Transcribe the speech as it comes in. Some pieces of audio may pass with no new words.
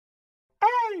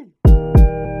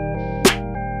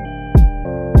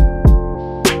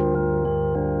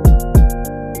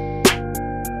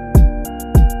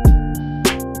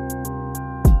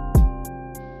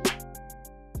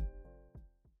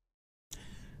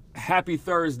Happy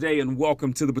Thursday and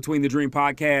welcome to the Between the Dream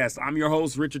podcast. I'm your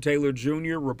host, Richard Taylor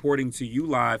Jr., reporting to you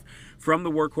live from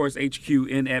the Workhorse HQ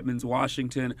in Edmonds,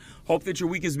 Washington. Hope that your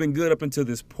week has been good up until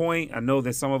this point. I know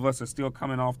that some of us are still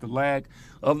coming off the lag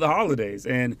of the holidays,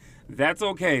 and that's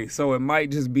okay. So it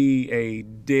might just be a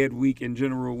dead week in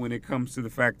general when it comes to the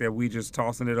fact that we just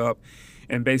tossing it up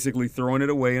and basically throwing it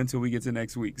away until we get to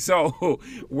next week. So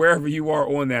wherever you are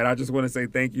on that, I just want to say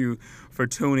thank you for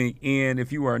tuning in.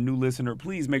 If you are a new listener,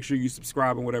 please make sure you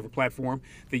subscribe on whatever platform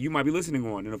that you might be listening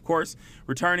on. And of course,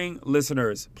 returning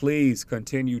listeners, please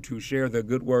continue to share the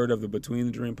good word of the Between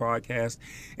the Dream podcast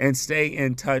and stay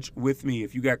in touch with me.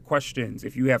 If you got questions,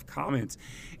 if you have comments,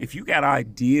 if you got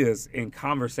ideas and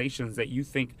conversations that you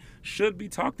think should be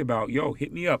talked about,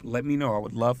 hit me up. Let me know. I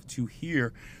would love to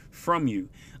hear from you.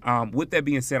 With that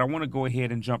being said, I want to go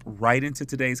ahead and jump right into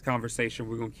today's conversation.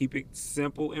 We're going to keep it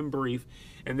simple and brief.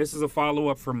 And this is a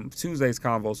follow-up from Tuesday's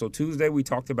convo. So Tuesday, we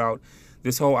talked about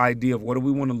this whole idea of what do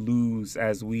we want to lose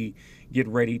as we get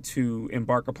ready to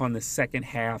embark upon the second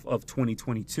half of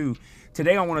 2022.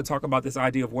 Today, I want to talk about this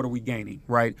idea of what are we gaining,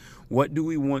 right? What do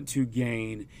we want to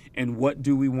gain and what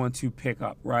do we want to pick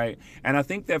up, right? And I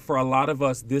think that for a lot of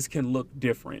us, this can look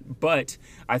different. But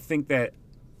I think that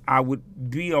I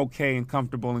would be okay and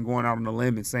comfortable in going out on a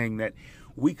limb and saying that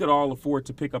we could all afford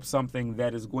to pick up something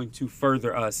that is going to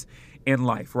further us in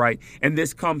life, right? And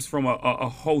this comes from a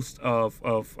host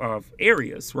of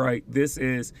areas, right? This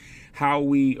is how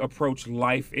we approach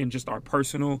life in just our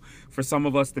personal. For some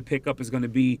of us, the pickup is going to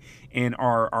be in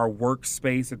our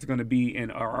workspace. It's going to be in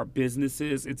our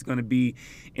businesses. It's going to be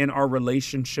in our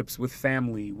relationships with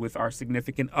family, with our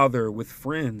significant other, with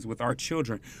friends, with our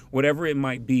children, whatever it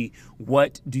might be.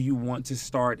 What do you want to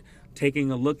start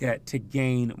taking a look at to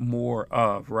gain more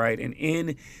of, right? And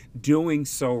in doing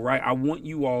so, right, I want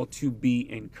you all to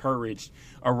be encouraged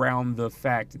around the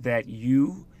fact that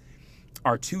you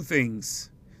are two things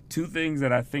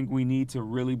that I think we need to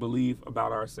really believe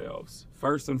about ourselves.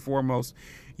 First and foremost,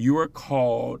 you are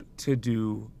called to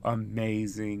do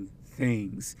amazing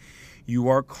things. You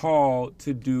are called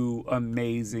to do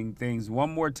amazing things. One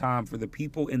more time for the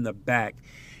people in the back.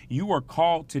 You are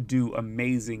called to do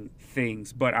amazing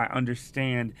things, but I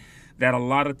understand that a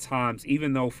lot of times,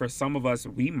 even though for some of us,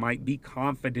 we might be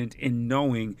confident in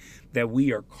knowing that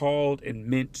we are called and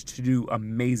meant to do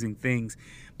amazing things.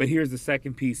 But here's the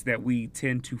second piece that we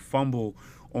tend to fumble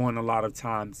on a lot of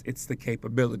times. It's the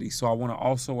capability. So I want to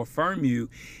also affirm you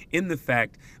in the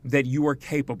fact that you are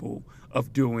capable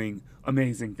of doing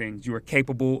amazing things. You are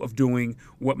capable of doing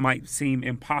what might seem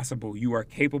impossible. You are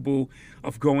capable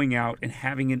of going out and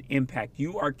having an impact.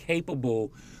 You are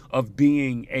capable of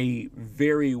being a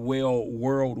very well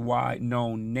worldwide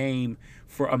known name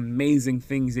for amazing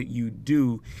things that you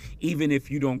do, even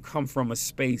if you don't come from a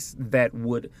space that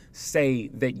would say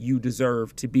that you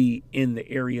deserve to be in the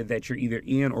area that you're either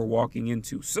in or walking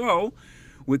into. So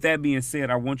with that being said,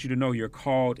 I want you to know you're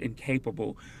called and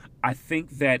capable. I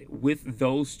think that with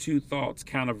those two thoughts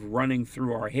kind of running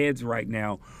through our heads right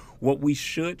now, what we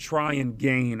should try and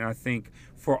gain, I think,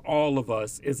 for all of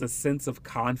us is a sense of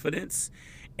confidence.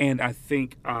 And I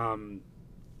think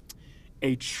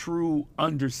a true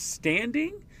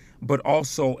understanding, but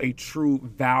also a true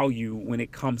value when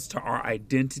it comes to our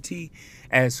identity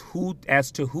as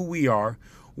to who we are,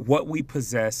 what we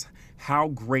possess, how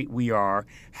great we are,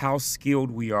 how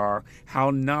skilled we are, how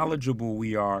knowledgeable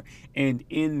we are, and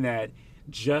in that,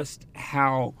 just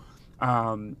how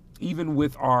even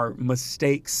with our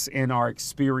mistakes and our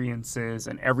experiences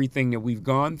and everything that we've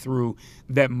gone through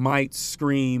that might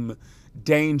scream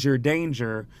danger,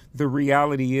 danger, the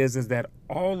reality is that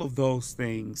all of those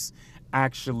things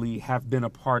actually have been a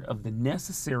part of the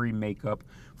necessary makeup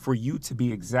for you to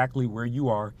be exactly where you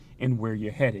are and where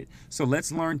you're headed. So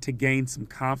let's learn to gain some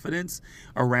confidence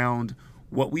around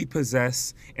what we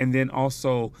possess, and then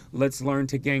also let's learn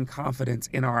to gain confidence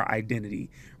in our identity,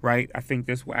 right? I think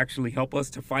this will actually help us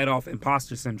to fight off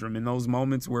imposter syndrome in those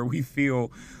moments where we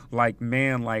feel like,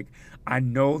 man, like I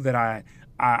know that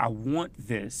I want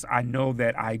this. I know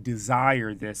that I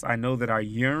desire this. I know that I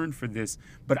yearn for this,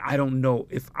 but I don't know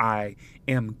if I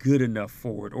am good enough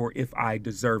for it or if I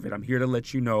deserve it. I'm here to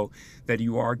let you know that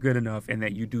you are good enough and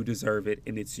that you do deserve it,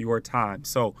 and it's your time.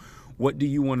 So what do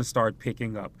you want to start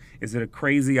picking up? Is it a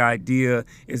crazy idea?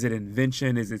 Is it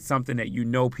invention? Is it something that you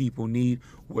know people need?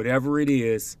 Whatever it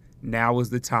is, now is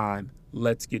the time.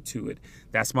 Let's get to it.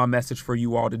 That's my message for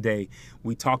you all today.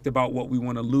 We talked about what we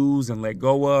want to lose and let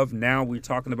go of. Now we're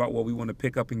talking about what we want to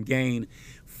pick up and gain.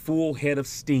 Full head of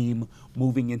steam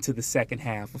moving into the second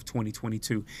half of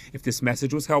 2022. If this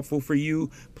message was helpful for you,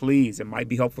 please, it might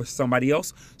be helpful for somebody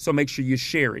else. So make sure you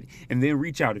share it and then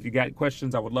reach out. If you got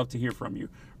questions, I would love to hear from you.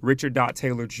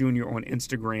 Richard.Taylor Jr. on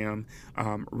Instagram,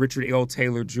 Richard L.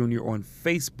 Taylor Jr. on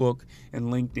Facebook and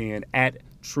LinkedIn, at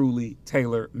Truly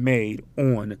Taylor Made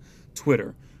on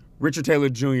Twitter.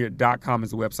 RichardTaylorJr.com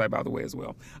is the website, by the way, as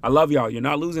well. I love y'all. You're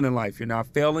not losing in life. You're not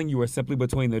failing. You are simply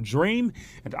between the dream.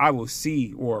 And I will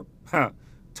see or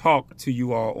talk to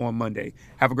you all on Monday.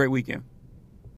 Have a great weekend.